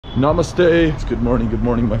Namaste. It's good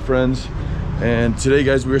morning, my friends. And today,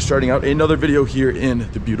 guys, we are starting out another video here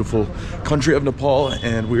in the beautiful country of Nepal,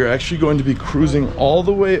 and we are actually going to be cruising all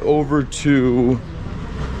the way over to,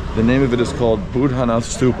 the name of it is called Boudhanath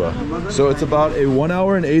Stupa. So it's about a 1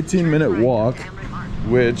 hour and 18-minute walk,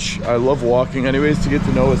 which I love walking anyways to get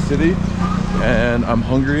to know a city. And I'm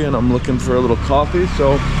hungry and I'm looking for a little coffee,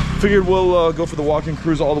 so figured we'll go for the walking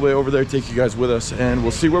cruise all the way over there, take you guys with us, and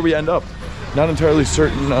we'll see where we end up. Not entirely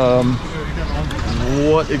certain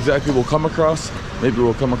what exactly we'll come across. Maybe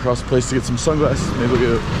we'll come across a place to get some sunglasses. Maybe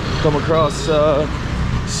we'll come across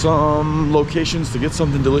some locations to get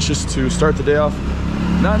something delicious to start the day off.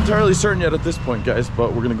 Not entirely certain yet at this point, guys,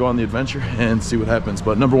 but we're gonna go on the adventure and see what happens.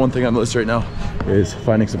 But number one thing on the list right now is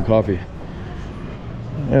finding some coffee.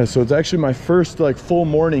 Yeah, so it's actually my first full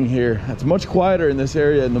morning here. It's much quieter in this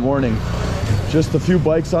area in the morning. Just a few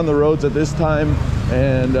bikes on the roads at this time,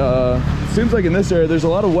 and it seems like in this area there's a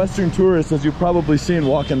lot of Western tourists, as you've probably seen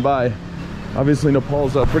walking by. Obviously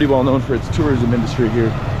Nepal's pretty well known for its tourism industry here,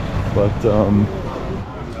 but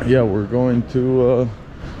yeah, we're going to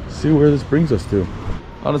see where this brings us to.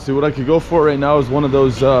 Honestly, what I could go for right now is one of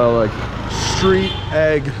those street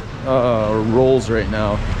egg rolls right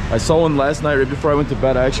now. I saw one last night right before I went to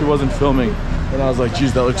bed. I actually wasn't filming, and I was like,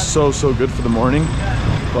 geez, that looks so good for the morning.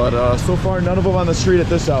 But so far, none of them on the street at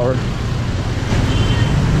this hour.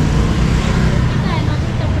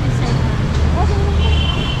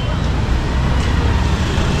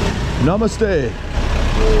 Namaste.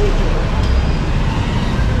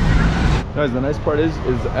 Guys, the nice part is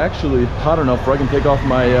actually hot enough where I can take off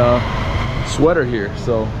my sweater here.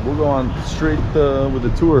 So we'll go on straight with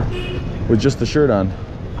the tour with just the shirt on.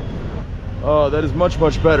 Oh, that is much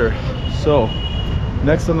better. So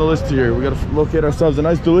next on the list here, we gotta locate ourselves a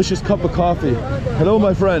nice delicious cup of coffee. Hello,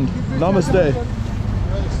 my friend. Namaste.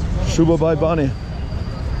 Shubha Bhai Bani.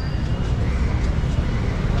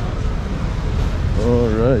 All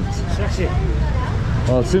right.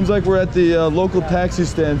 Well, it seems like we're at the local taxi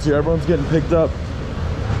stands here. Everyone's getting picked up.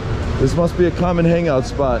 This must be a common hangout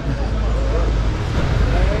spot.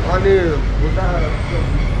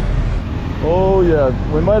 Oh yeah,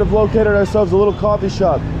 we might have located ourselves a little coffee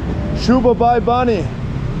shop. Shubha Bhai Bani.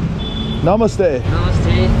 Namaste.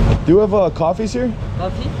 Namaste. Do you have coffees here?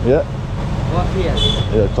 Coffee? Yeah. Coffee, yes.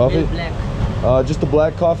 Yeah, coffee. Black. Just a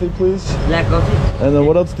black coffee, please. Black coffee. And then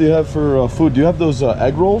what else do you have for food? Do you have those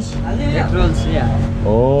egg rolls? Egg rolls, yeah.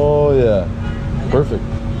 Oh yeah, perfect.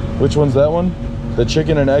 Which one's that one? The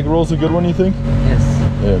chicken and egg roll's a good one, you think? Yes.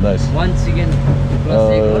 Yeah, nice. One chicken plus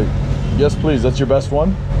egg roll. Yes, please. That's your best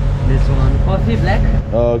one? This one. Coffee black?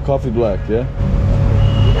 Coffee black, yeah.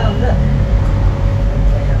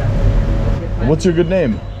 What's your good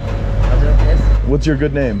name? What's your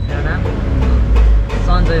good name?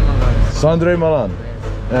 Sandre Malan.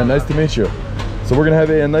 Yeah, nice to meet you. So we're gonna have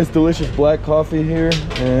a nice delicious black coffee here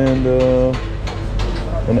and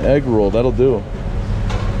an egg roll. That'll do.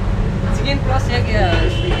 Chicken plus egg.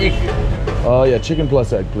 Yeah, chicken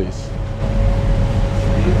plus egg, please.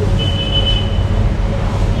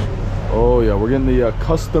 Oh yeah, we're getting the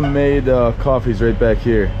custom-made coffees right back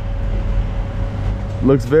here.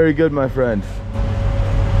 Looks very good, my friend.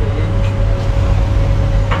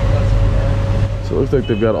 So it looks like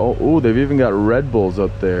they've got they've even got Red Bulls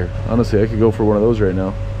up there. Honestly, I could go for one of those right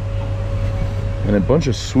now. And a bunch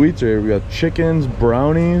of sweets right here. We got chickens,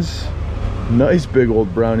 brownies, nice big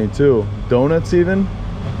old brownie too. Donuts even.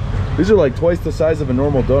 These are like twice the size of a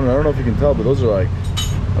normal donut. I don't know if you can tell, but those are like,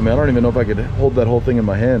 I mean, I don't even know if I could hold that whole thing in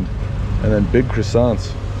my hand. And then big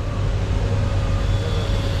croissants.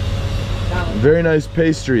 Very nice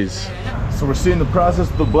pastries. So we're seeing the process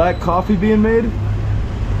of the black coffee being made.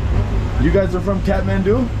 You guys are from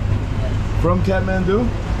Kathmandu? From Kathmandu?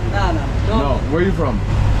 No. Where are you from?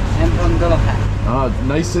 I'm from Dolakha.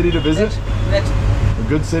 Nice city to visit? A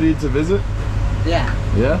good city to visit? Yeah.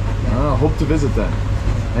 Yeah? Hope to visit then.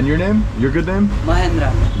 And your name? Your good name?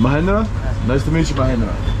 Mahendra. Mahendra? Nice to meet you,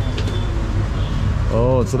 Mahendra.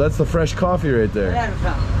 Oh, so that's the fresh coffee right there. Where are you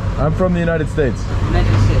from? I'm from the United States.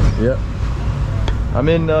 United States. Yeah. I'm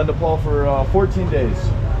in Nepal for 14 days.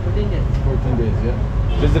 14 days. 14 days, yeah.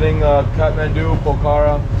 Visiting Kathmandu,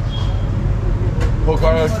 Pokhara.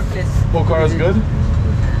 Pokhara is good? Pokhara is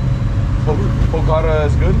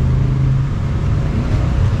good?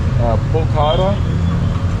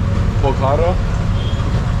 Pokhara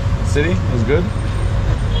city is good?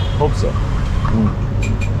 Hope so.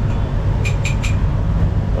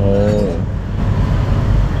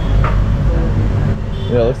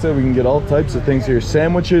 Yeah, looks like we can get all types of things here.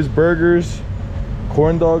 Sandwiches, burgers,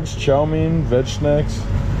 corn dogs, chow mein, veg snacks.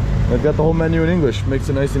 They've got the whole menu in English. Makes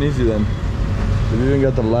it nice and easy then. They've even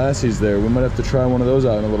got the lassies there. We might have to try one of those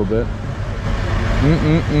out in a little bit.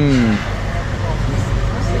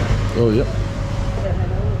 Oh, yep.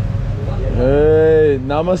 Hey,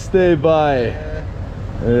 namaste, bye.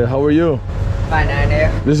 How are you? Fine,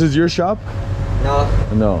 and This is your shop? no.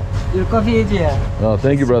 No. Your coffee is here. Oh,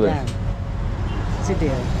 thank you, brother. Sit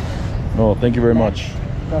here. Oh, thank you very much.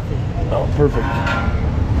 Coffee. Oh, perfect.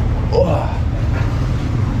 Oh.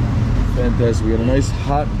 Fantastic. We got a nice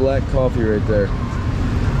hot black coffee right there.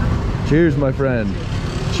 Cheers, my friend.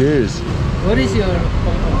 Cheers. What is your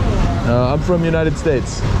I'm from United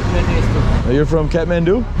States. You're from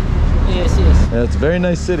Kathmandu? Yes, yes. Yeah, it's a very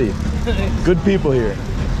nice city. Good people here.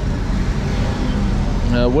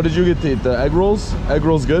 What did you get to eat? The egg rolls? Egg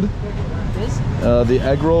roll's good? Yes? The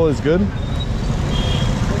egg roll is good?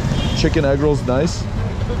 Chicken egg roll's nice?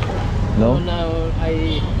 No? Now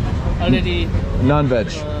I already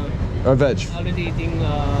Non-veg? Or veg? already eating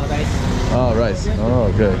rice. Oh, rice.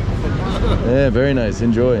 Oh, okay. Yeah, very nice.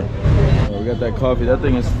 Enjoy. Oh, we got that coffee. That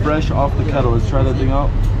thing is fresh off the kettle. Let's try that thing out.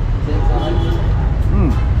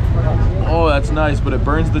 Oh, that's nice, but it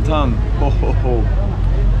burns the tongue. Oh.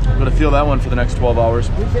 I'm gonna feel that one for the next 12 hours.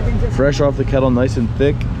 Fresh off the kettle, nice and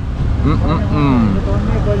thick.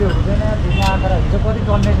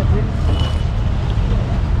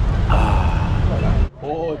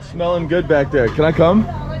 Oh, it's smelling good back there. Can I come?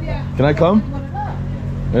 Can I come?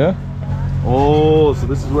 Yeah? Oh, so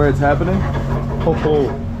this is where it's happening? Oh.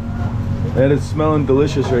 And it's smelling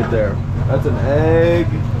delicious right there. That's an egg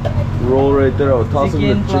roll right there. I'll toss in the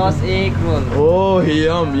Chicken plus egg roll. Oh,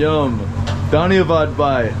 yum, yum. Dhanyavad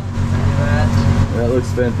bhai. That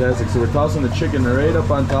looks fantastic. So we're tossing the chicken right up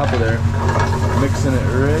on top of there. Mixing it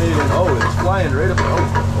right in. Oh, it's flying right up.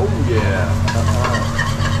 Oh yeah.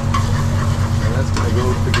 And that's gonna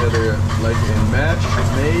go together like a match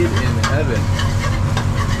made in heaven.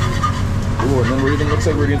 Ooh, and then we're even, looks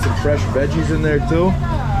like we're getting some fresh veggies in there too.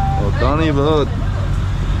 Oh, Dhanyavad.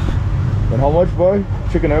 And how much, boy?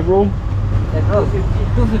 Chicken egg roll? Egg roll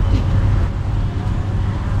 250.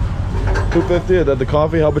 250. Is that the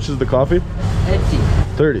coffee? How much is the coffee? 80.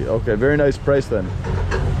 30. Okay, very nice price then.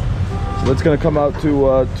 So that's gonna come out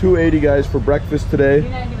to 280, guys, for breakfast today.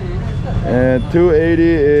 And 280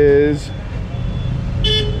 is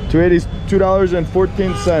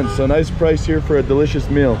 $2.14. So nice price here for a delicious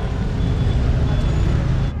meal.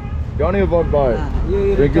 Dhanyavad bhai.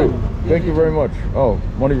 Thank you. Thank you very much. Oh,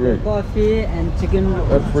 money rate. Coffee and chicken.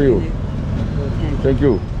 That's for you. Thank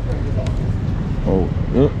you. Oh,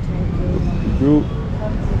 yeah. Thank you.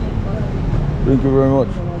 Thank you very much.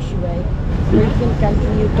 You can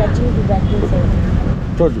continue touching the vacuum, sir.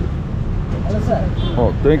 Touch it. Hello, sir.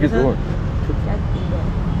 Oh, thank you so much.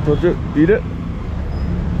 Touch it. Eat it.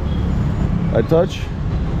 I touch.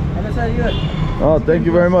 Hello, sir. You. Oh, thank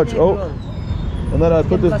you very much. Oh, and then I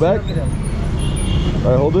put this back.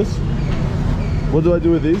 I hold this. What do I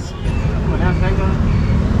do with these?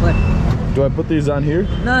 What? Do I put these on here?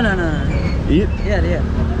 No. Eat? Here.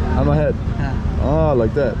 On my head. Ah,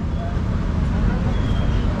 like that.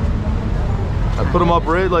 I put them up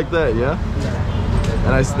right like that, yeah?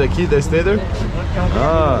 And they stay there?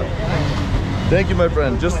 Ah. Thank you, my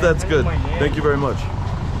friend. Just that's good. Thank you very much.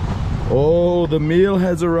 Oh, the meal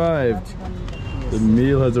has arrived. The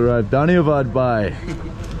meal has arrived. Dhanyavad bhai.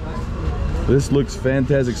 This looks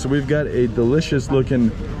fantastic. So we've got a delicious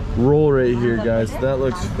looking roll right here, guys. That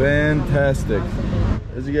looks fantastic.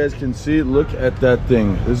 As you guys can see, look at that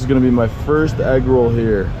thing. This is gonna be my first egg roll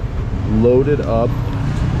here. Loaded up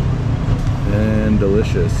and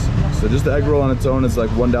delicious. So just the egg roll on its own is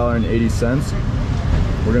like $1.80.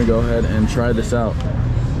 We're gonna go ahead and try this out.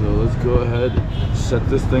 So let's go ahead, set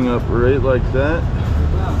this thing up right like that.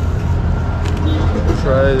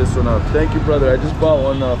 Try this one out. Thank you, brother. I just bought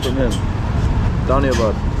one from him.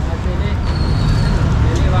 Dhanyavad.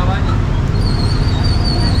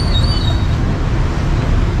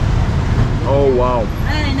 Oh wow.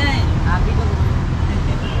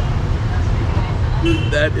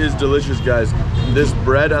 That is delicious, guys. This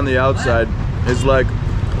bread on the outside is like,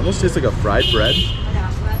 almost tastes like a fried bread.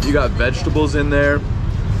 You got vegetables in there.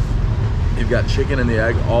 You've got chicken and the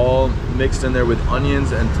egg all mixed in there with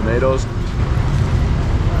onions and tomatoes.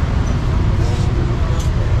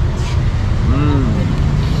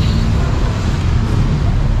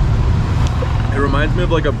 It reminds me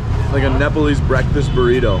of like a Nepalese breakfast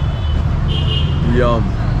burrito. Yum.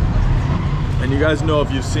 And you guys know,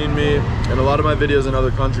 if you've seen me in a lot of my videos in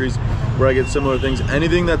other countries where I get similar things,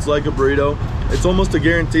 anything that's like a burrito, it's almost a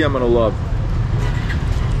guarantee I'm gonna love.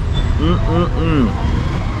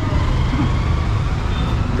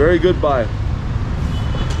 Very good buy.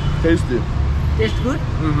 Tasty. Tastes good?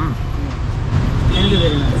 Thank you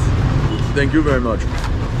very much. Thank you very much.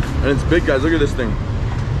 And it's big, guys. Look at this thing.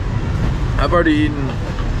 I've already eaten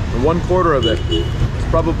 1/4 of it. It's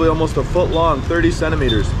probably almost a foot long, 30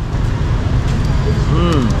 centimeters.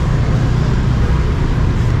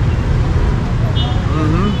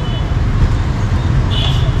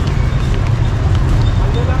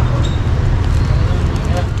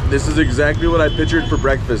 This is exactly what I pictured for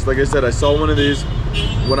breakfast. Like I said, I saw one of these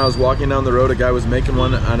when I was walking down the road. A guy was making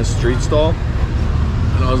one on a street stall,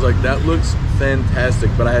 and I was like, that looks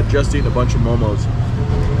fantastic. But I had just eaten a bunch of momos,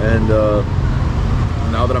 and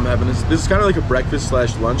now that I'm having this is kind of like a breakfast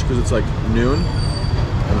slash lunch because it's like noon,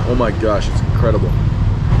 and oh my gosh, it's incredible.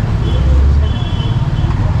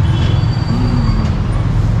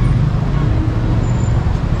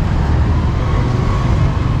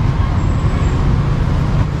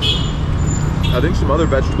 I think some other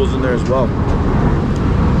vegetables in there as well.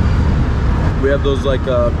 We have those like,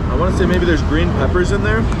 I want to say maybe there's green peppers in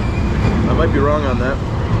there. I might be wrong on that.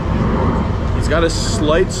 It's got a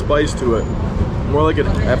slight spice to it, more like an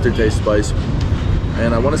aftertaste spice.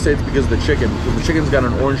 And I want to say it's because of the chicken, because the chicken's got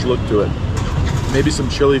an orange look to it. Maybe some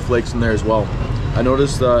chili flakes in there as well. I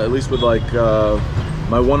noticed, at least with like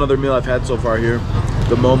my one other meal I've had so far here,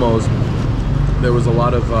 the momos, there was a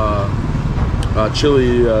lot of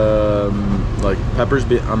chili like peppers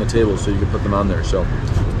on the table, so you can put them on there. So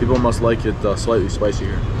people must like it slightly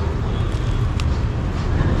spicier.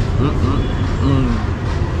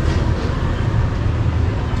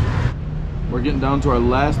 We're getting down to our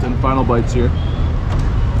last and final bites here.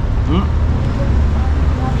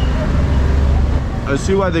 I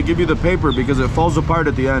see why they give you the paper, because it falls apart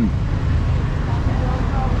at the end.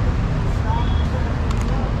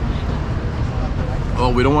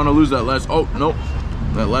 Oh, we don't want to lose that last. Oh, nope.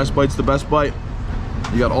 That last bite's the best bite.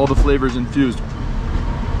 You got all the flavors infused.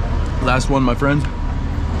 Last one, my friend.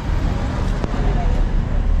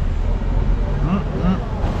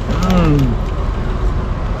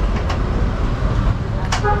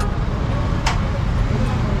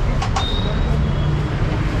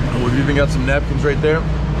 Oh, we've even got some napkins right there.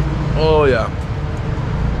 Oh, yeah.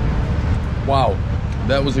 Wow.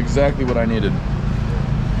 That was exactly what I needed.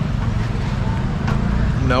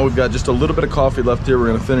 Now we've got just a little bit of coffee left here. We're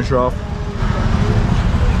gonna finish off.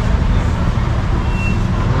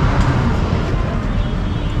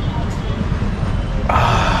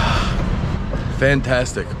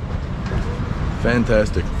 Fantastic.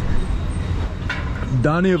 Fantastic.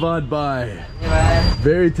 Dhanyavad bhai.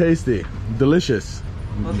 Very tasty. Delicious.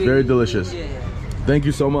 Very delicious. Thank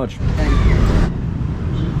you so much.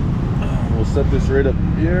 We'll set this right up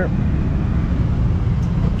here.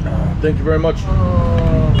 Thank you very much.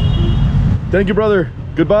 Thank you, brother.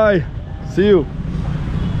 Goodbye. See you.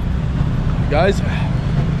 Guys,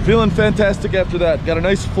 feeling fantastic after that. Got a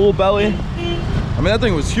nice full belly. I mean, that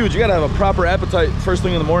thing was huge. You gotta have a proper appetite first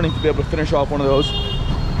thing in the morning to be able to finish off one of those.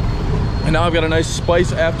 And now I've got a nice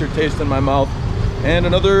spice aftertaste in my mouth. And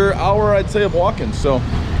another hour, I'd say, of walking. So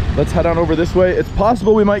let's head on over this way. It's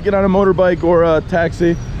possible we might get on a motorbike or a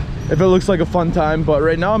taxi if it looks like a fun time. But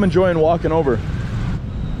right now I'm enjoying walking over.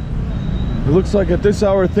 It looks like at this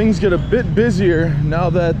hour things get a bit busier now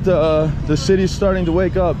that the city's starting to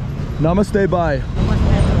wake up. Namaste, bye.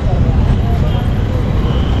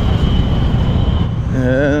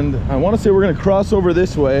 And I want to say we're going to cross over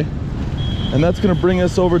this way, and that's going to bring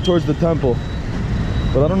us over towards the temple.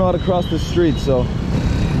 But I don't know how to cross this street, so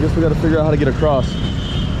I guess we got to figure out how to get across.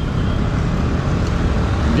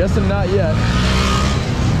 I'm guessing not yet.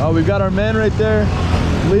 Oh, we've got our man right there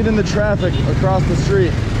leading the traffic across the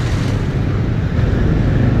street.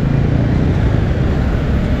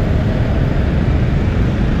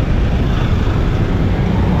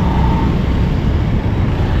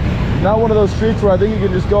 Not one of those streets where I think you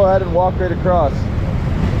can just go ahead and walk right across.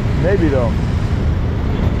 Maybe though.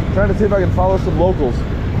 I'm trying to see if I can follow some locals.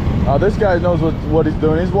 This guy knows what he's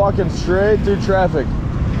doing. He's walking straight through traffic.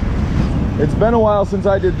 It's been a while since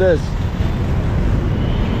I did this.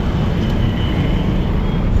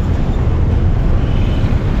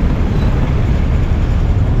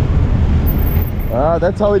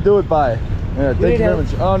 That's how we do it, bye. Yeah, thank you very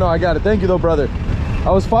much. Oh no, I got it. Thank you though, brother. I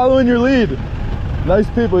was following your lead. Nice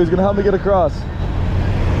people. He's gonna help me get across.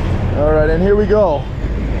 All right, and here we go.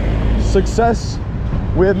 Success.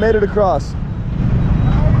 We have made it across.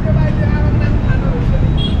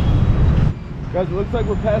 Guys, it looks like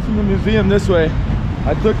we're passing the museum this way.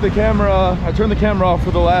 I turned the camera off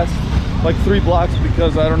for the last like 3 blocks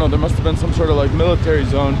because I don't know, there must have been some sort of like military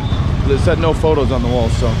zone that said no photos on the wall,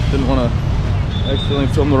 so didn't want to accidentally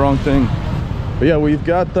film the wrong thing. But yeah, we've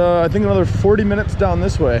got I think another 40 minutes down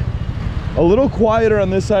this way, a little quieter on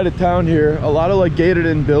this side of town here. A lot of like gated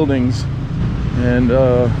in buildings, and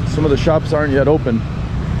some of the shops aren't yet open.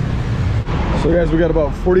 So guys, we got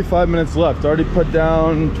about 45 minutes left. Already put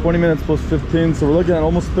down 20 minutes plus 15, so we're looking at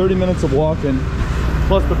almost 30 minutes of walking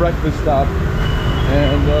plus the breakfast stop.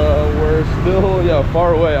 And we're still, yeah,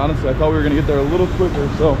 far away. Honestly, I thought we were gonna get there a little quicker,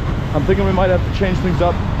 so I'm thinking we might have to change things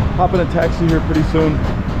up, hop in a taxi here pretty soon.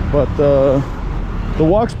 But the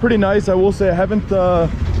walk's pretty nice. I will say I haven't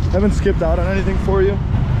skipped out on anything for you.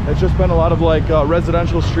 It's just been a lot of like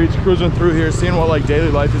residential streets, cruising through here, seeing what like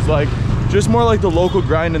daily life is like. Just more like the local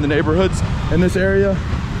grind in the neighborhoods in this area.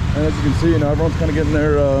 And as you can see, you know, everyone's kind of getting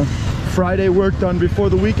their Friday work done before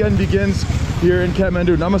the weekend begins here in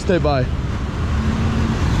Kathmandu. Namaste, bye.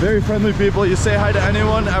 Very friendly people. You say hi to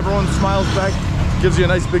anyone, everyone smiles back, gives you a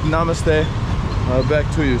nice big namaste back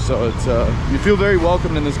to you. So it's you feel very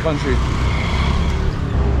welcomed in this country.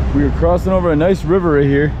 We are crossing over a nice river right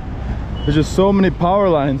here. There's just so many power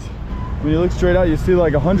lines. When you look straight out, you see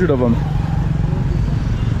like 100 of them.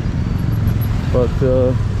 But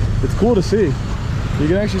it's cool to see. You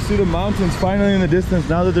can actually see the mountains finally in the distance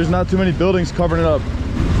now that there's not too many buildings covering it up.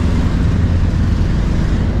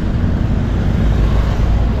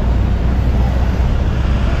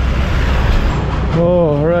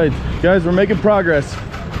 Oh, all right, guys, we're making progress.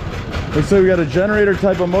 Looks like we got a generator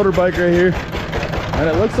type of motorbike right here. And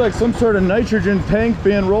it looks like some sort of nitrogen tank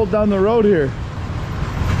being rolled down the road here.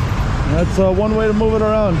 That's one way to move it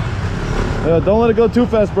around. Don't let it go too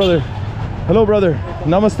fast, brother. Hello, brother.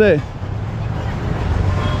 Namaste.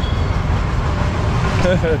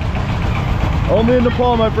 Only in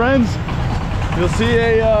Nepal, my friends. You'll see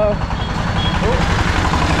a...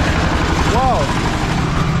 wow.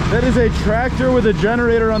 That is a tractor with a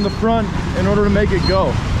generator on the front in order to make it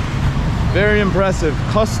go. Very impressive.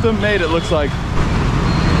 Custom made, it looks like.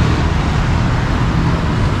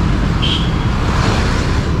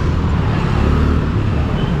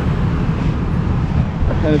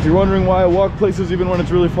 And if you're wondering why I walk places even when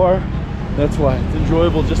it's really far, that's why. It's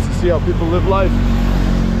enjoyable just to see how people live life,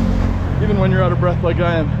 even when you're out of breath like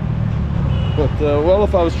I am. But well,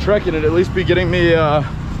 if I was trekking, it'd at least be getting me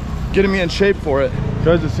in shape for it.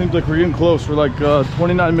 Guys, it seems like we're getting close. We're like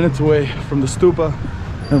 29 minutes away from the stupa,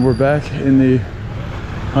 and we're back in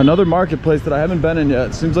another marketplace that I haven't been in yet.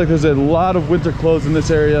 It seems like there's a lot of winter clothes in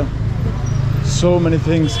this area. So many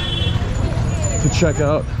things to check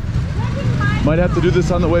out. Might have to do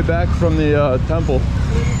this on the way back from the temple,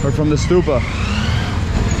 or from the stupa.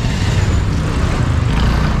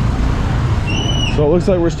 So it looks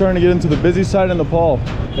like we're starting to get into the busy side of Nepal.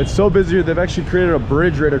 It's so busy here, they've actually created a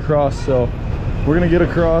bridge right across, so we're gonna get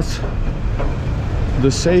across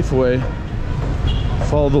the safe way.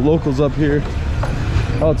 Follow the locals up here.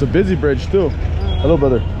 Oh, it's a busy bridge too. Hello,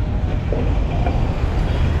 brother.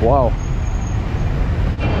 Wow.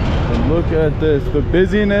 And look at this, the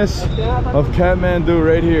busyness of Kathmandu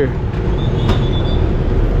right here.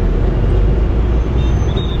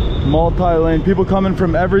 Multi-lane, people coming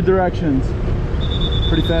from every direction.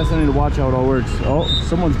 Pretty fascinating to watch how it all works. Oh,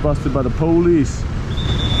 someone's busted by the police.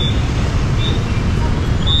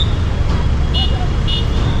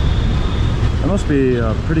 That must be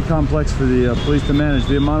pretty complex for the police to manage,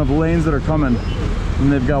 the amount of lanes that are coming.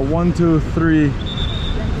 And they've got 1, 2, 3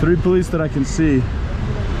 police that I can see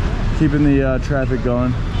keeping the traffic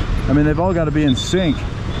going. I mean, they've all got to be in sync.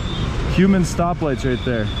 Human stoplights right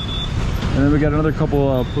there. And then we got another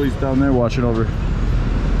couple police down there watching over.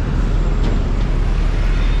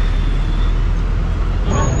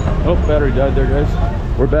 Oh, battery died there, guys.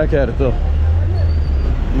 We're back at it though.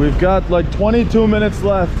 We've got like 22 minutes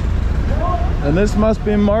left. And this must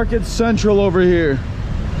be Market Central over here,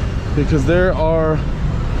 because there are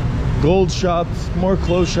gold shops, more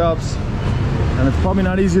clothes shops, and it's probably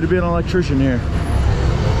not easy to be an electrician here.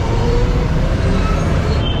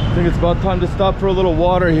 I think it's about time to stop for a little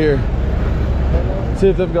water here. See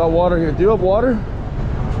if they've got water here. Do you have water?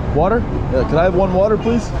 Water? Yeah, can I have one water,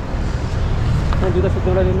 please?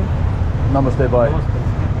 Namaste, bye.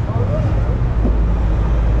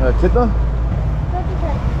 Kitna?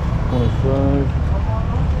 25.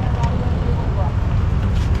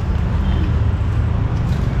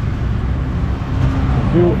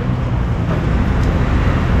 Thank you.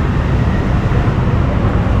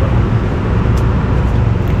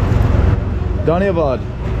 Dhanyavad.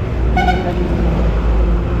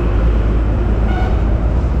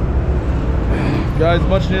 Guys,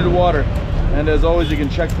 much needed water. And as always, you can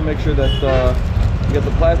check to make sure that you get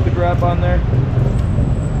the plastic wrap on there.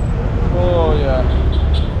 Oh yeah.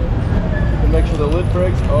 And make sure the lid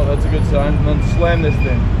breaks. Oh, that's a good sign. And then slam this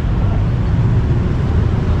thing.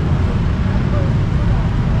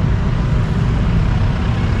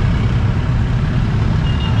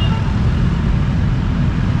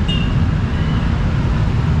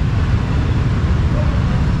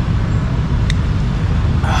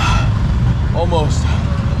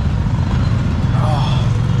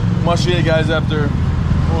 Mashiach, guys, after,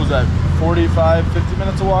 what was that, 45, 50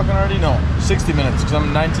 minutes of walking already? No, 60 minutes, because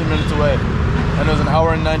I'm 19 minutes away. And it was an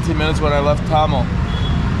hour and 19 minutes when I left Tamil.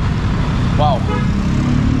 Wow.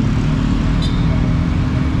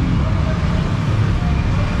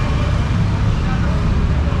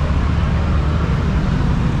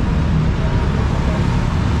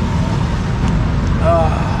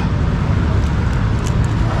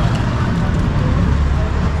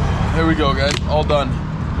 Here we go, guys. All done.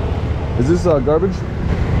 Is this garbage?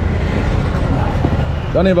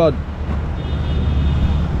 Dhanyavad.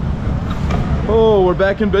 Oh, we're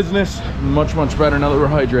back in business. Much, much better now that we're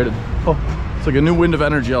hydrated. Oh, it's like a new wind of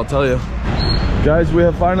energy, I'll tell you. Guys, we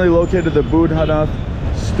have finally located the Boudhanath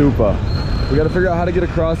Stupa. We got to figure out how to get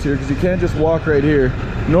across here because you can't just walk right here,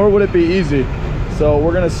 nor would it be easy. So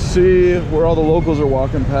we're gonna see where all the locals are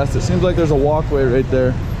walking past. It seems like there's a walkway right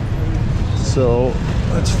there. So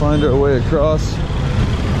let's find our way across.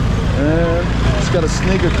 And just gotta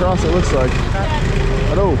sneak across, it looks like.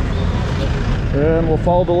 Hello. And we'll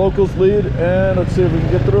follow the locals' lead, and let's see if we can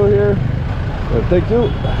get through here. Thank you.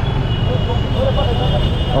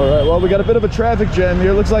 All right, well, we got a bit of a traffic jam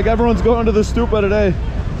here. Looks like everyone's going to the stupa today.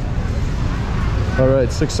 All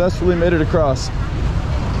right, successfully made it across.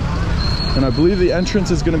 And I believe the entrance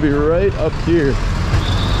is gonna be right up here.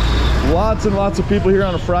 Lots and lots of people here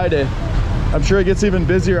on a Friday. I'm sure it gets even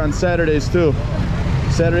busier on Saturdays too.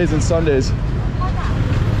 Saturdays and Sundays.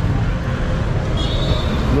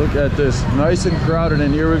 Look at this, nice and crowded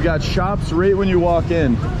in here. We've got shops right when you walk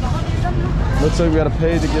in. Looks like we gotta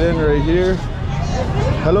pay to get in right here.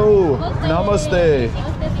 Hello, namaste.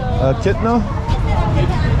 Kitna?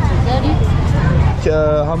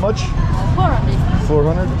 How much? 400.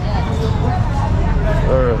 400?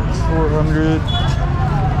 All right,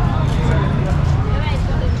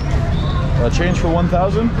 400. Change for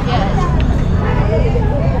 1,000? Yes.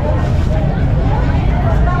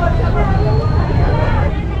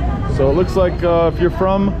 So it looks like if you're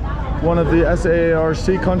from one of the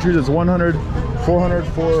SAARC countries, it's 100, 400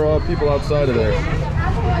 for people outside of there.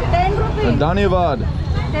 10 rupees. And Dhanyavad.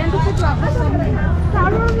 10 rupees वापस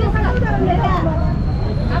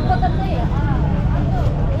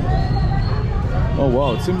Oh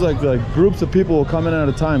wow, it seems like groups of people will come in at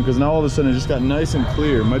a time because now all of a sudden it just got nice and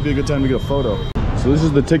clear. Might be a good time to get a photo. So this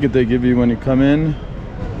is the ticket they give you when you come in.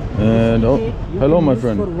 And oh, hello my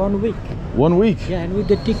friend. For 1 week. 1 week? Yeah, and with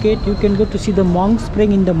the ticket you can go to see the monks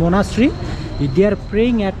praying in the monastery. They are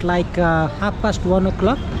praying at like 1:30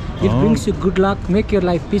 o'clock. It brings you good luck, make your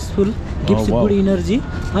life peaceful, gives you good energy.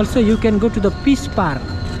 Also you can go to the Peace Park,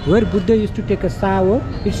 where Buddha used to take a shower.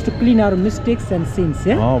 It's to clean our mistakes and sins.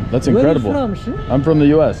 Yeah? Oh, that's incredible. Where are you from, sir? I'm from the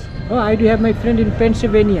US. Oh, I do have my friend in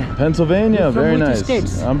Pennsylvania. Pennsylvania, You're from very which nice.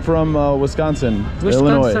 states? I'm from Wisconsin,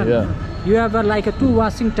 Illinois. Yeah. You have like a two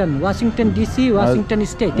Washington DC, Washington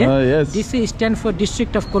State. Yeah. Yes. DC stands for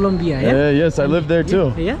District of Columbia. Yeah. Yes, I live there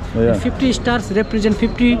too. Yeah. And 50 stars represent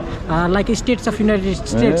 50 like states of United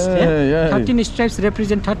States. Yeah. 13 stripes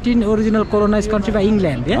represent 13 original colonized country by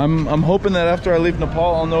England. Yeah. I'm hoping that after I leave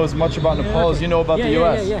Nepal, I'll know as much about Nepal as you know about the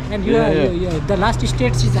US. Yeah. And the last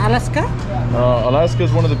state is Alaska. Alaska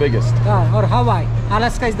is one of the biggest. Or Hawaii.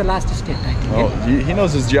 Alaska is the last state, I think. Oh, he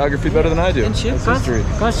knows his geography better than I do. That's history.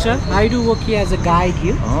 Because sir, I do work here as a guide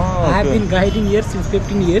here. Oh, I have been guiding here since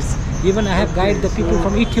 15 years. Even I have guided the people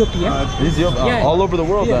from Ethiopia. All over the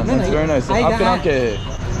world then. That's very nice. I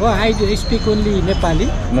speak only Nepali.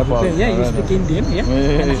 Nepal. Yeah, you speak Indian. Yeah.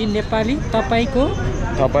 And in Nepali, Tapaiko.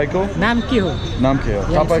 Naam ke ho? Naam ke ho.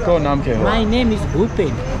 Tapaiko, naam ke ho. My name is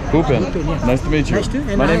Bhupen. Bhupen. Yeah. Nice to meet you.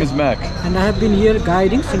 My name is Mac. And I have been here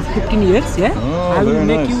guiding since 15 years. Yeah. I will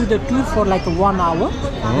make you the tour for like 1 hour.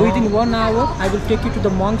 Within 1 hour, I will take you to the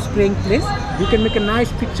monks' praying place. You can make a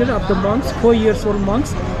nice picture of the monks, 4 years old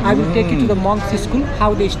monks. I will take you to the monks' school,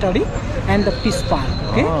 how they study, and the Peace Park.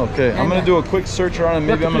 Okay. Oh, okay. I'm gonna do a quick search around and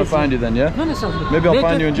maybe I'm gonna find you then. Yeah. No, maybe I'll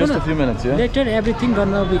find you in just a few minutes. Yeah. Later, everything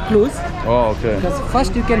gonna be closed. Oh, okay. Because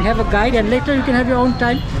first you can have a guide, and later you can have your own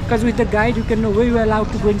time. Because with the guide, you can know where you are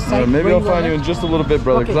allowed to go inside. Maybe I'll find you in just a little bit,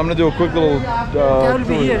 brother. Because I'm gonna do a quick little. I will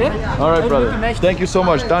be here. All right, brother. Thank you so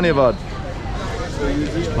much. Dhanyavad.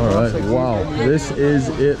 All right. Wow. This is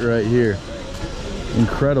it right here.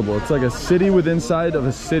 Incredible. It's like a city within inside of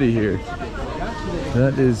a city here.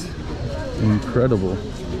 That is incredible.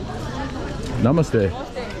 Namaste.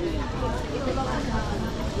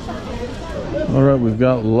 All right, we've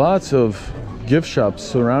got lots of gift shops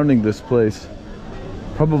surrounding this place.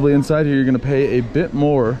 Probably inside here you're going to pay a bit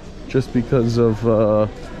more just because of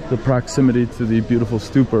the proximity to the beautiful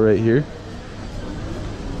stupa right here.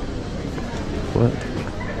 But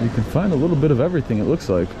you can find a little bit of everything, it looks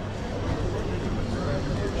like.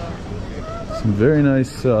 Some very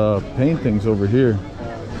nice paintings over here.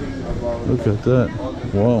 Look at that.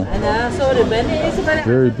 Wow.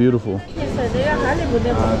 Very beautiful.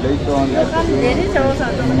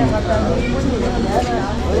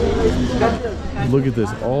 Look at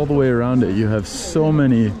this. All the way around it, you have so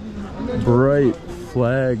many bright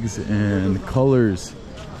flags and colors.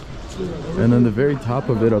 And then the very top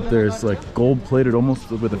of it up there is like gold plated,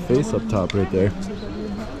 almost with a face up top right there.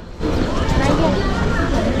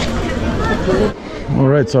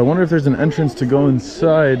 Alright, so I wonder if there's an entrance to go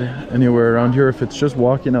inside anywhere around here, if it's just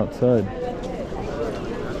walking outside.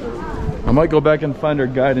 I might go back and find our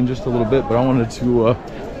guide in just a little bit, but I wanted to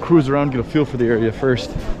cruise around, get a feel for the area first.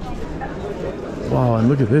 Wow, and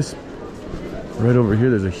look at this. Right over here,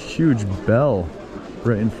 there's a huge bell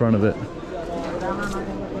right in front of it.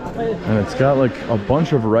 And it's got like a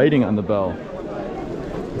bunch of writing on the bell.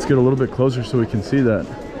 Let's get a little bit closer so we can see that.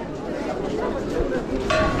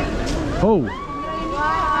 Oh!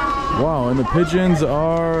 Wow, and the pigeons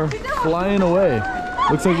are flying away.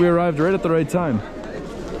 Looks like we arrived right at the right time.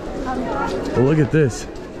 But look at this.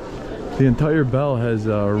 The entire bell has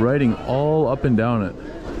writing all up and down it.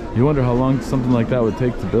 You wonder how long something like that would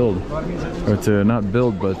take to build. Or to not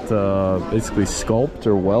build, but basically sculpt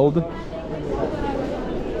or weld.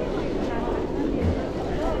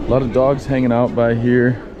 A lot of dogs hanging out by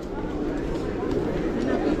here.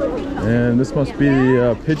 And this must be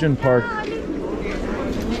the pigeon park.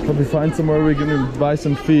 Probably find somewhere we can buy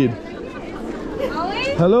some feed.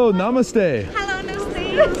 Hello, namaste. Hello,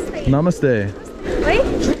 namaste. Namaste. Wait.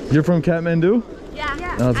 You're from Kathmandu?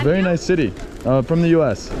 Yeah. It's a very nice city. From the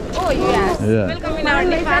US. Oh, yes. Yeah. Welcome in our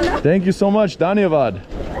Nepal. Thank you so much. Dhanyavad.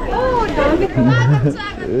 Oh,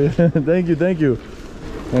 Thank you, thank you.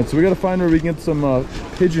 Alright, so we gotta find where we can get some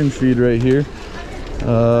pigeon feed right here.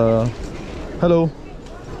 Hello.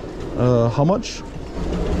 How much?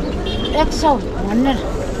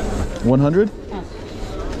 100?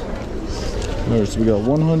 Alright, so we got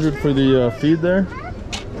 100 for the feed there.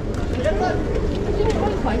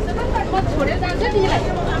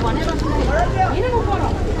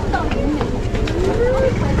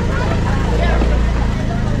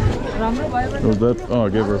 Was that? Oh, I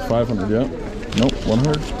gave her 500, yeah. Nope,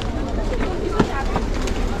 100.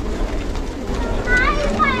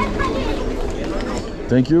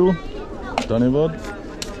 Thank you. Dhanyavad.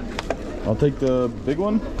 I'll take the big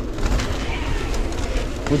one.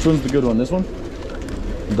 Which one's the good one? This one?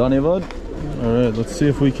 Dhanyavad. Alright, let's see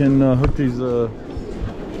if we can hook these.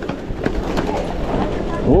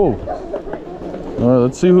 Whoa. Alright,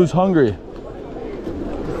 let's see who's hungry.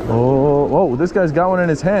 Oh, whoa, this guy's got one in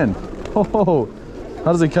his hand. Oh,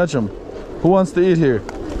 how does he catch them? Who wants to eat here?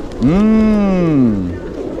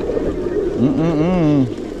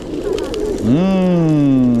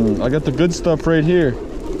 I got the good stuff right here.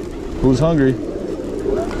 Who's hungry?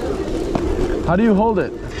 How do you hold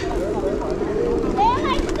it?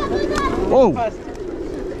 Whoa!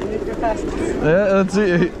 Yeah, let's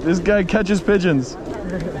see. This guy catches pigeons.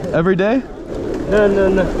 Every day? No.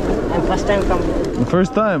 I'm first time coming. The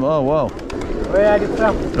first time? Oh, wow. Where are you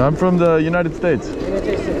from? I'm from the United States.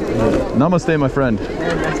 Namaste, my friend.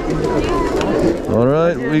 All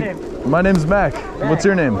right. My name's Mac. What's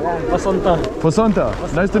your name? Vasanta. Vasanta.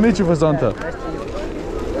 Nice to meet you, Vasanta.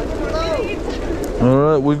 All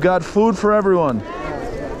right. We've got food for everyone.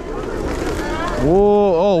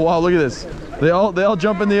 Whoa! Oh, wow! Look at this. They all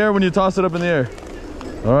jump in the air when you toss it up in the air.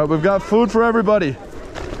 All right. We've got food for everybody.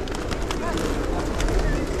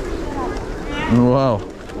 Wow.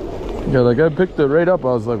 Yeah, that guy picked it right up.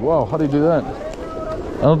 I was like, wow, how do you do that?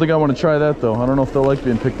 I don't think I want to try that though. I don't know if they'll like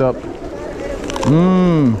being picked up.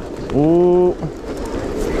 Oh.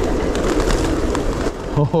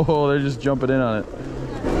 Oh, they're just jumping in on it.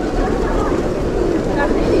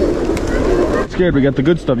 Scared, we got the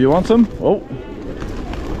good stuff. You want some? Oh.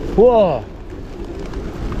 Whoa.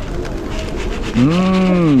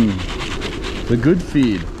 The good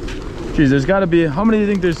feed. Geez, there's got to be, how many do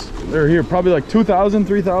you think there are here? Probably like 2,000,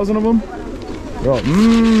 3,000 of them? Oh,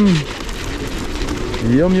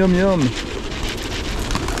 yum, yum, yum.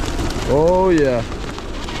 Oh, yeah.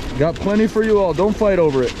 Got plenty for you all. Don't fight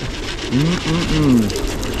over it.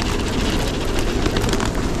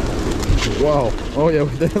 Wow. Oh, yeah.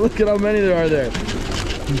 Look at how many there are there.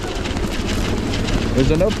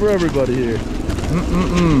 There's enough for everybody here.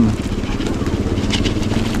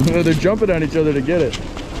 They're jumping on each other to get it.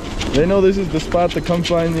 They know this is the spot to come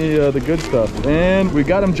find the good stuff. And we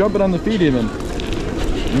got them jumping on the feet even.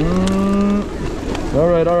 All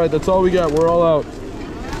right, that's all we got. We're all out.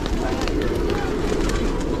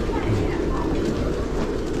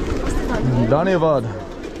 Dhanyavad.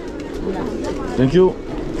 Thank you.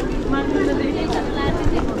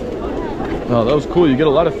 Oh, that was cool. You get a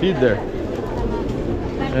lot of feed there.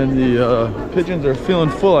 And the pigeons are feeling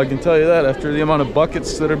full, I can tell you that, after the amount of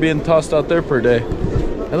buckets that are being tossed out there per day.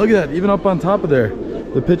 And look at that, even up on top of there,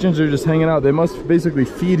 the pigeons are just hanging out. They must basically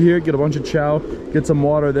feed here, get a bunch of chow, get some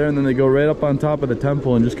water there, and then they go right up on top of the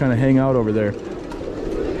temple and just kind of hang out over there.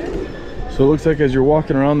 So it looks like as you're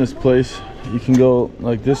walking around this place, you can go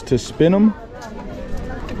like this to spin them.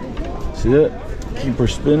 See it? Keep her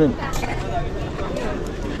spinning.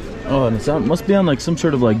 Oh, and it must be on like some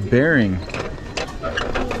sort of like bearing.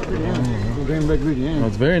 Oh,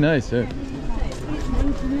 it's very nice, yeah.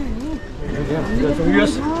 From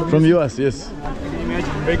US? From US, yes.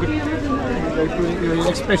 Very good. Your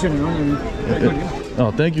expression, you know. Very good, yeah.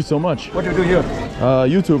 Oh, thank you so much. What do you do here?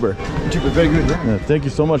 YouTuber. YouTuber, very good, yeah. Yeah, thank you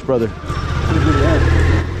so much, brother. Very good,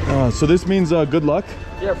 yeah. So this means good luck?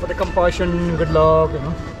 Yeah, for the compassion, good luck, you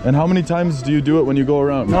know. And how many times do you do it when you go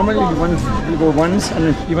around? Normally you go once,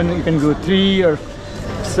 and even you can go 3 or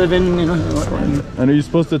 7, you know. And are you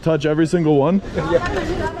supposed to touch every single one?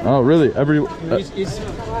 Yeah. Oh, really? Every... You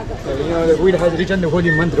know, the Buddha has written the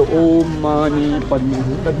holy mantra, Om Mani Padme.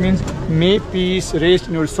 That means, may peace rest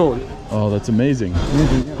in your soul. Oh, that's amazing.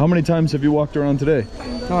 How many times have you walked around today?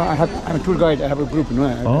 No, I'm a tour guide. I have a group, you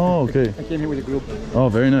know. Oh, okay. I came here with a group. Oh,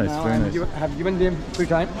 very nice, Now very nice. I have given them free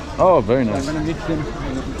time. Oh, very nice. I'm going to meet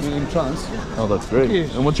them in trance. Oh, that's great. Okay.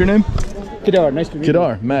 And what's your name? Kedar, nice to meet you.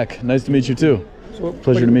 Kedar, Mac. Nice to meet you too. So,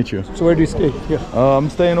 Pleasure to meet you. So where do you stay? Here? I'm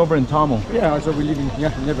staying over in Tamil. Yeah, so we live in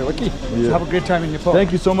nearby. Okay. Yeah. So have a great time in Nepal.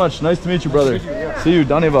 Thank you so much. Nice to meet you, brother. See you.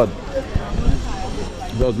 Dhanyavad.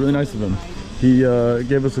 That was really nice of him. He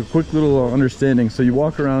gave us a quick little understanding. So you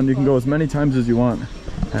walk around, you can go as many times as you want,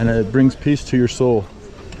 and it brings peace to your soul.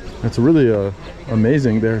 It's really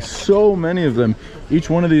amazing. There are so many of them. Each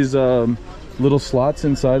one of these little slots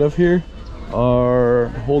inside of here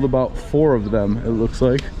hold about 4 of them, it looks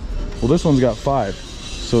like. Well, this one's got 5,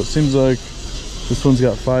 so it seems like this one's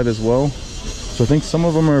got 5 as well. So I think some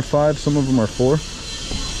of them are 5, some of them are 4,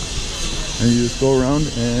 and you just go around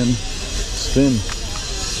and spin.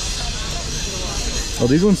 Oh,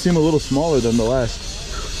 these ones seem a little smaller than the last,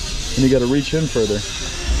 and you got to reach in further.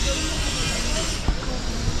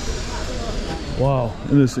 Wow,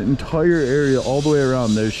 in this entire area all the way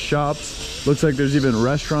around, there's shops. Looks like there's even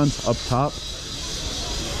restaurants up top.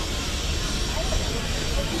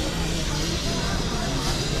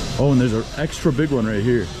 Oh, and there's an extra big one right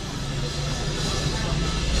here.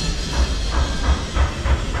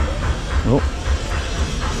 Oh.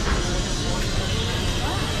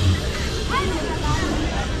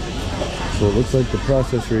 So it looks like the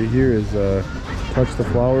process right here is touch the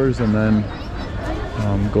flowers and then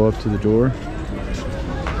go up to the door.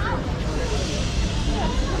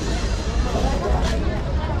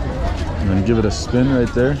 And then give it a spin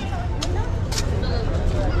right there.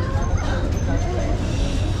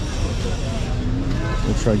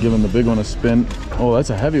 We'll try giving the big one a spin. Oh, that's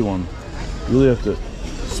a heavy one. You really have to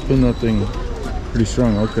spin that thing pretty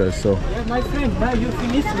strong. Okay, so. Yeah, my friend, now you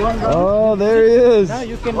finished 1 round. Oh, there he is. Now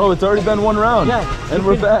you can... Oh, it's already been 1 round. Yeah. And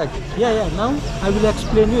we're back. Yeah. Now I will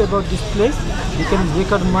explain you about this place. You can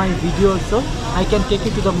record my video also. I can take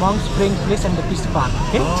you to the monk spring place and the peace park.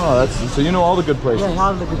 Okay? Oh, so you know all the good places. Yeah,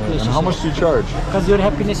 all the good places. And how much do you charge? Because your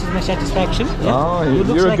happiness is my satisfaction. Yeah? Oh, looks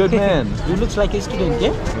you're a like good man. You look like a student,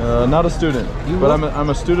 yeah? Not a student, but I'm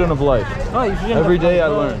a student of life. Oh, you student Every of day I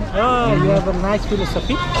life. learn. Oh, you have a nice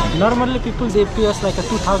philosophy. Normally people, they pay us like a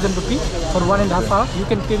 2,000 rupees for 1.5 hours. You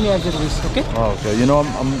can pay me as a risk, okay? Oh, okay. You know,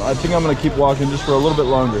 I think I'm gonna keep walking just for a little bit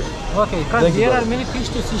longer. Okay, because there are many things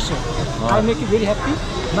to see, sir. I make you very happy.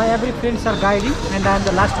 My every friends are guiding, and I am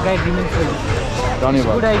the last guide remaining for you. It's a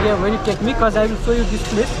good idea when you take me, because I will show you this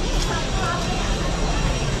place.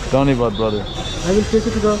 Dhanyavad, brother. I will take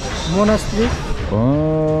you to the monastery.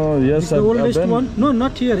 Oh, yes, It's the oldest one. No,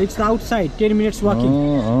 not here. It's outside. 10 minutes walking.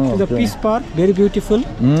 To the Peace Park. Very beautiful.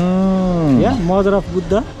 Yeah, Mother of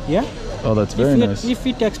Buddha. Yeah. Oh, that's very nice. If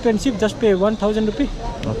it's expensive, just pay 1,000 rupees.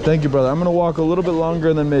 Oh, thank you, brother. I'm gonna walk a little bit longer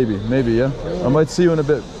and then maybe, yeah? I might see you in a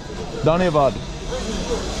bit. Dhanyavad.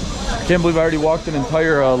 I can't believe I already walked an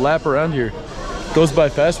entire lap around here. It goes by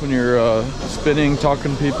fast when you're spinning,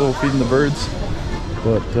 talking to people, feeding the birds.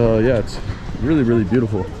 But yeah, it's really, really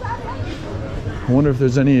beautiful. I wonder if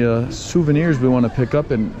there's any souvenirs we want to pick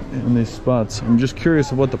up in these spots. I'm just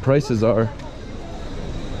curious of what the prices are.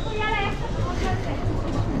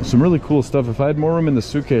 Some really cool stuff. If I had more room in the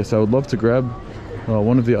suitcase, I would love to grab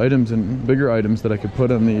one of the items and bigger items that I could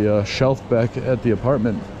put on the shelf back at the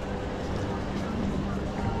apartment.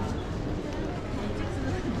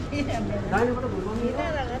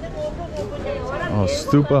 Oh,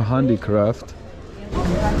 Stupa handicraft.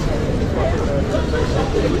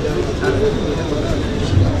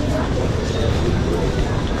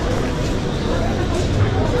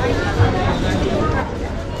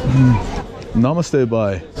 Namaste,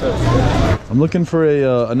 bye. I'm looking for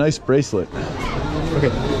a nice bracelet.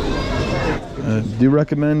 Okay. Do you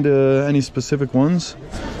recommend any specific ones?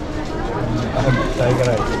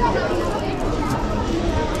 Tiger eye.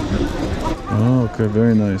 Oh, okay,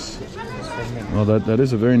 very nice. Oh, that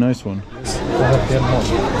is a very nice one.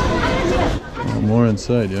 Oh, more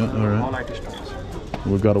inside, yeah. All right.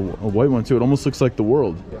 We've got a white one too. It almost looks like the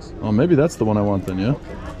world. Yes. Oh, maybe that's the one I want then, yeah.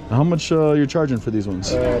 How much you're charging for these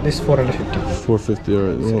ones? This 450. 450. All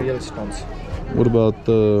right. It's Well, real stones. what about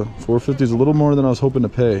the 450? Is a little more than I was hoping to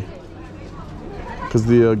pay. Because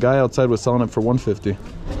the guy outside was selling it for 150.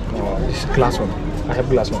 This is glass one. I have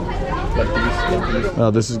glass one. Like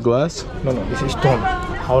this. This is glass? No, this is stone.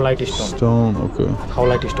 How light is stone? Stone. Okay. How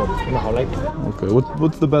light is stone? You know how light? Okay.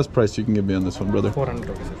 What's the best price you can give me on this one, brother? 400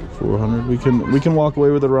 rupees. 400. We can walk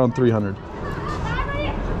away with it around 300.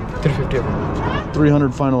 350.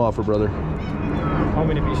 300 final offer, brother. How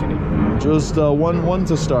many pieces you need? Just one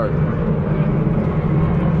to start. 300.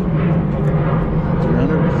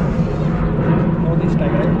 No, this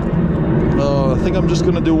tiger eye. I think I'm just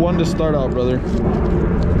gonna do one to start out, brother.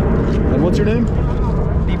 And what's your name?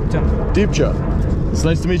 Deep jump. Deepcha. It's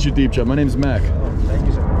nice to meet you, Deepcha. My name's Mac. Thank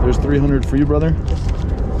you, sir. There's 300 for you, brother.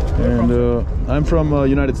 And I'm from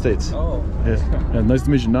United States. Oh. Yeah. Nice to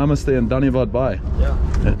meet you. Namaste and Dhanyavad bye. Yeah.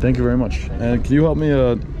 Yeah, thank you very much. And can you help me?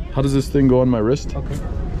 How does this thing go on my wrist? Okay.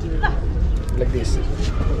 Like this.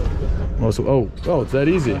 Oh, it's that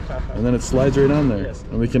easy. And then it slides right on there. Yes.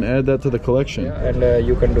 And we can add that to the collection. Yeah, and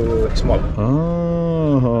you can do small.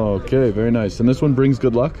 Oh, okay, very nice. And this one brings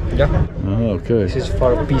good luck? Yeah. Oh, okay. This is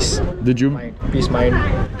for peace. Did you? Mind. Peace mind.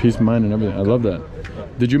 Peace of mind and everything. I love that.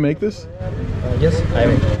 Did you make this? Yes, I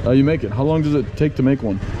am. Oh, you make it. How long does it take to make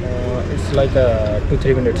one? It's like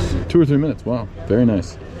 2-3 minutes. 2 or 3 minutes. Wow, very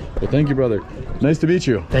nice. Well, thank you, brother. Nice to meet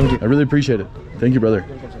you. Thank you. I really appreciate it. Thank you, brother.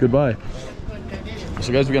 Goodbye.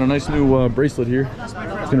 So, guys, we got a nice new bracelet here. It's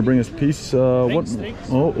gonna bring us peace. What?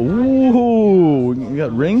 Oh, ooh, you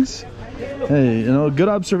got rings. Hey, you know, good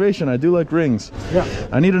observation. I do like rings. Yeah.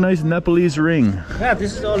 I need a nice Nepalese ring. Yeah,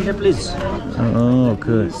 this is all Nepalese. Oh,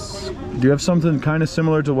 okay. Do you have something kind of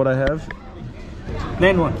similar to what I have?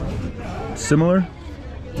 Plain one. Similar?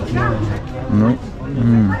 No.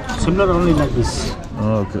 Similar only like this.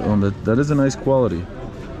 Oh, okay. Oh, that is a nice quality.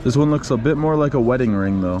 This one looks a bit more like a wedding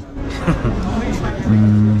ring, though.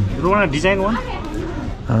 You don't want a design one?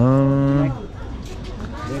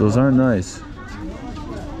 Those aren't nice.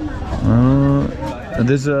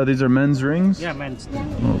 These are men's rings? Yeah, men's.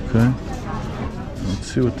 Okay. Let's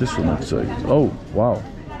see what this one looks like. Oh, wow.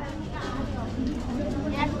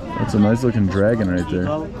 That's a nice looking dragon right there.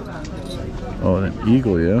 Oh, an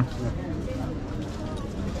eagle, yeah?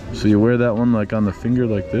 So you wear that one like on the finger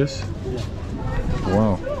like this?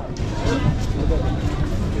 Wow.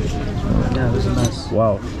 Yeah, this is nice.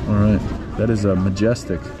 Wow. All right. That is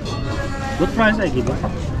majestic. What price I give you?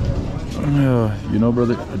 You know,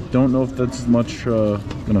 brother, I don't know if that's much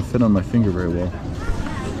gonna fit on my finger very well.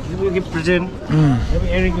 You will give present. Maybe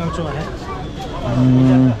earring also I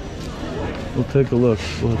have. We'll take a look.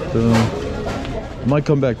 But, I might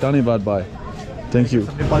come back. Dhanyavad bye. Thank you.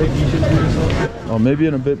 Oh, maybe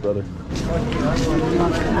in a bit, brother.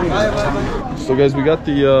 So, guys, we got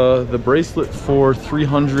the bracelet for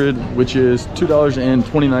 300, which is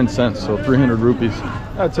 $2.29, so 300 rupees.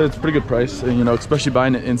 I'd say it's a pretty good price, and, you know, especially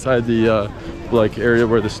buying it inside the like area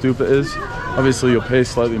where the stupa is. Obviously, you'll pay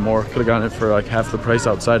slightly more. Could have gotten it for like half the price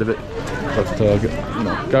outside of it, but you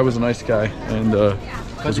know, guy was a nice guy and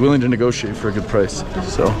was willing to negotiate for a good price.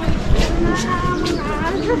 So,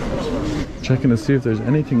 checking to see if there's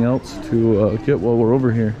anything else to get while we're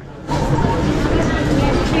over here.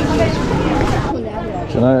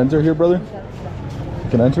 Can I enter here, brother?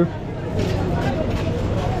 Can I enter?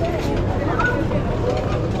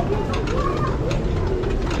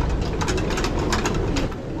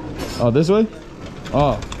 Oh, this way?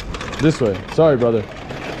 Oh, this way. Sorry, brother.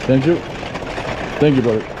 Thank you. Thank you,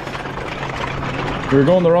 brother. We're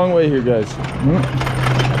going the wrong way here, guys.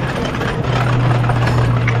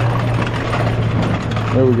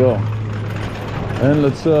 There we go. And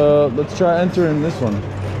let's try entering this one.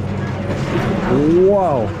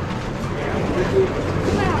 Wow.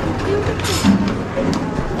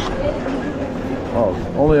 Oh,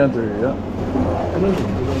 only enter here, yeah.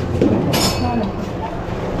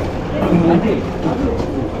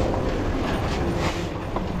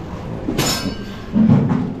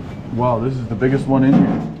 Wow, this is the biggest one in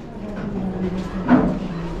here.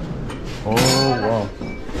 Oh, wow.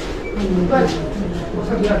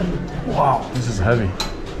 Wow, this is heavy.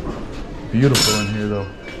 Beautiful in here though.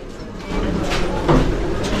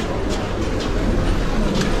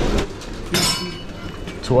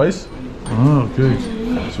 Twice? Oh, okay.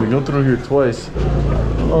 So we go through here twice.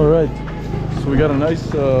 All right. So we got a nice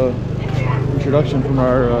introduction from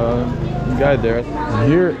our guide there.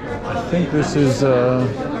 And here, I think this is. Oh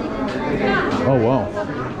wow.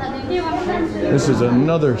 This is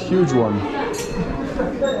another huge one.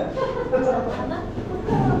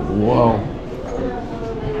 Wow.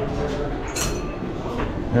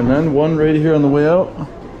 And then one right here on the way out.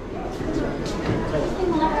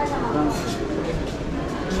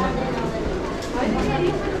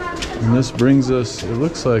 And this brings us, it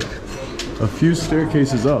looks like, a few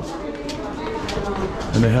staircases up.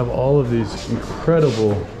 And they have all of these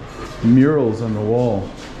incredible murals on the wall.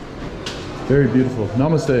 Very beautiful.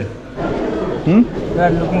 Namaste.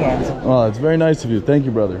 Oh, it's very nice of you. Thank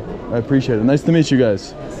you, brother. I appreciate it. Nice to meet you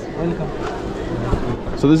guys. Welcome.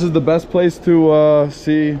 So this is the best place to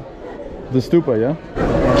see the stupa, yeah?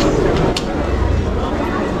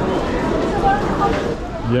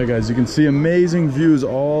 Yeah, guys, you can see amazing views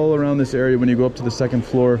all around this area when you go up to the second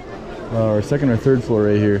floor, or second or third floor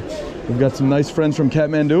right here. We've got some nice friends from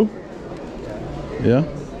Kathmandu. Yeah?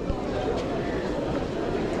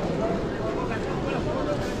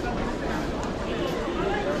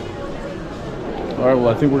 All right, well,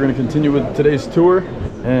 I think we're going to continue with today's tour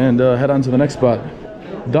and head on to the next spot.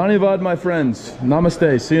 Dhanyavad, my friends.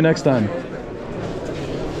 Namaste. See you next time.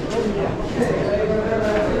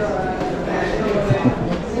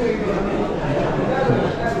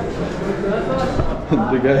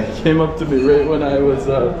 The guy came up to me right when I was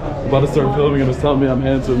about to start filming and was telling me I'm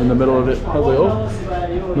handsome in the middle of it. I was like, oh,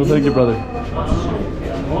 no thank you, brother.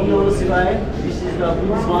 This is the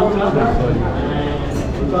Buddhist mantra.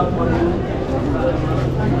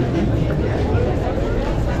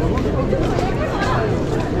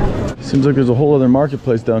 Seems like there's a whole other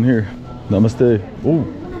marketplace down here. Namaste. Oh,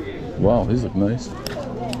 wow, these look nice.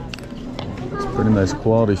 It's pretty nice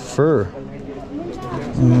quality fur.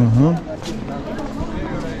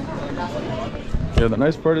 Yeah, the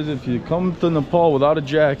nice part is if you come to Nepal without a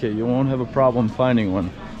jacket, you won't have a problem finding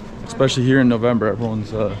one. Especially here in November,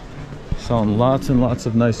 everyone's selling lots and lots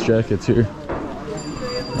of nice jackets here.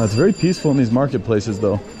 It's very peaceful in these marketplaces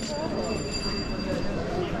though.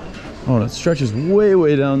 Oh, that stretches way,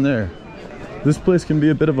 way down there. This place can be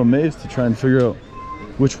a bit of a maze to try and figure out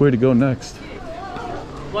which way to go next.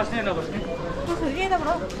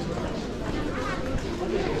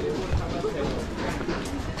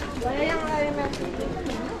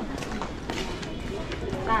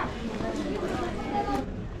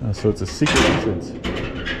 So it's a secret entrance.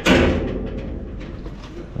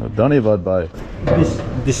 Dhanyavad bhai.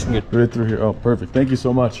 This good. Right through here. Oh, perfect. Thank you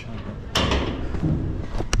so much.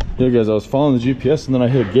 Yeah, guys, I was following the GPS and then I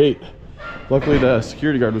hit a gate. Luckily, the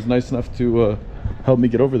security guard was nice enough to help me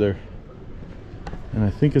get over there. And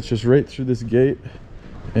I think it's just right through this gate,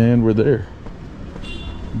 and we're there.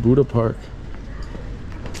 Buddha Park.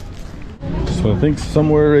 So I think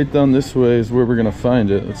somewhere right down this way is where we're gonna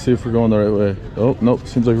find it. Let's see if we're going the right way. Oh, nope,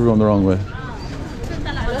 seems like we're going the wrong way.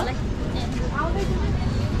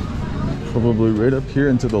 Probably right up here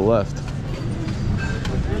and to the left.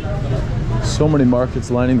 So many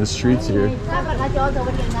markets lining the streets here.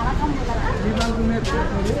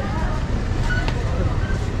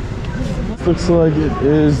 Looks like it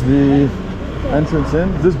is the entrance in.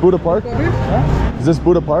 Is this Buddha Park? Huh? Is this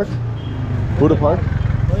Buddha Park? Buddha Park?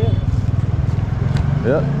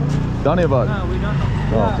 Yeah. Dhanyavad. No, we don't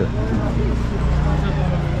know. Oh, okay.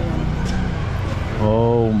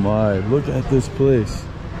 Oh my, look at this place.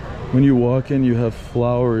 When you walk in, you have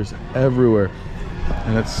flowers everywhere.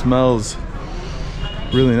 And it smells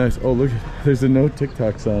really nice. Oh, look, there's a no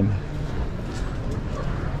TikTok sign.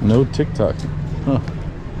 No TikTok. Huh.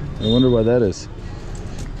 I wonder why that is.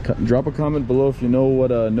 Drop a comment below if you know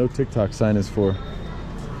what a no TikTok sign is for.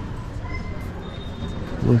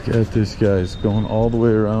 Look at this, guys, going all the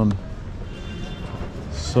way around.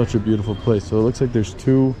 Such a beautiful place. So it looks like there's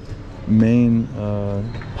two main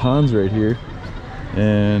ponds right here,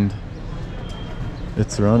 and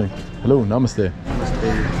it's surrounding. Hello, namaste.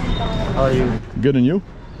 How are you? Good, and you?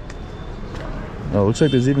 Oh, looks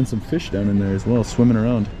like there's even some fish down in there as well, swimming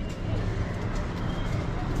around.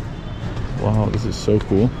 Wow, this is so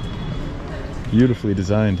cool. Beautifully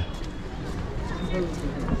designed.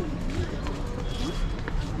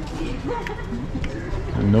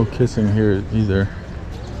 And no kissing here either.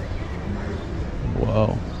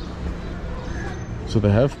 Wow. So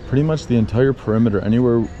they have pretty much the entire perimeter.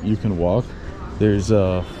 Anywhere you can walk, there's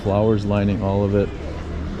flowers lining all of it.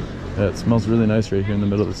 Yeah, it smells really nice right here in the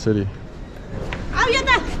middle of the city.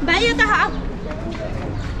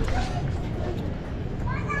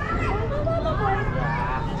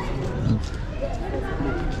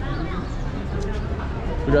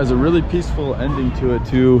 So guys, a really peaceful ending to it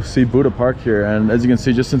to see Buddha Park here, and as you can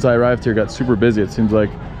see, just since I arrived here, it got super busy. It seems like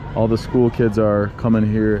all the school kids are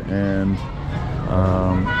coming here and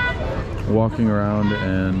walking around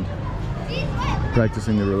and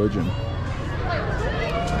practicing their religion.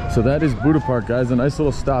 So that is Buddha Park, guys. A nice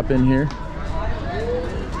little stop in here.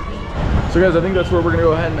 So guys, I think that's where we're gonna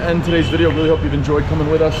go ahead and end today's video. Really hope you've enjoyed coming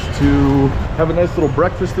with us to have a nice little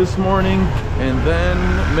breakfast this morning and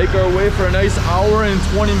then make our way for a nice hour and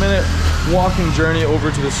 20-minute walking journey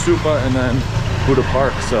over to the stupa and then Buddha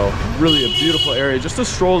Park. So really a beautiful area just to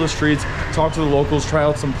stroll the streets, talk to the locals, try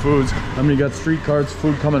out some foods. I mean, you got street carts,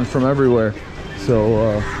 food coming from everywhere.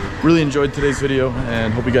 So really enjoyed today's video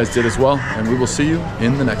and hope you guys did as well, and we will see you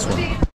in the next one.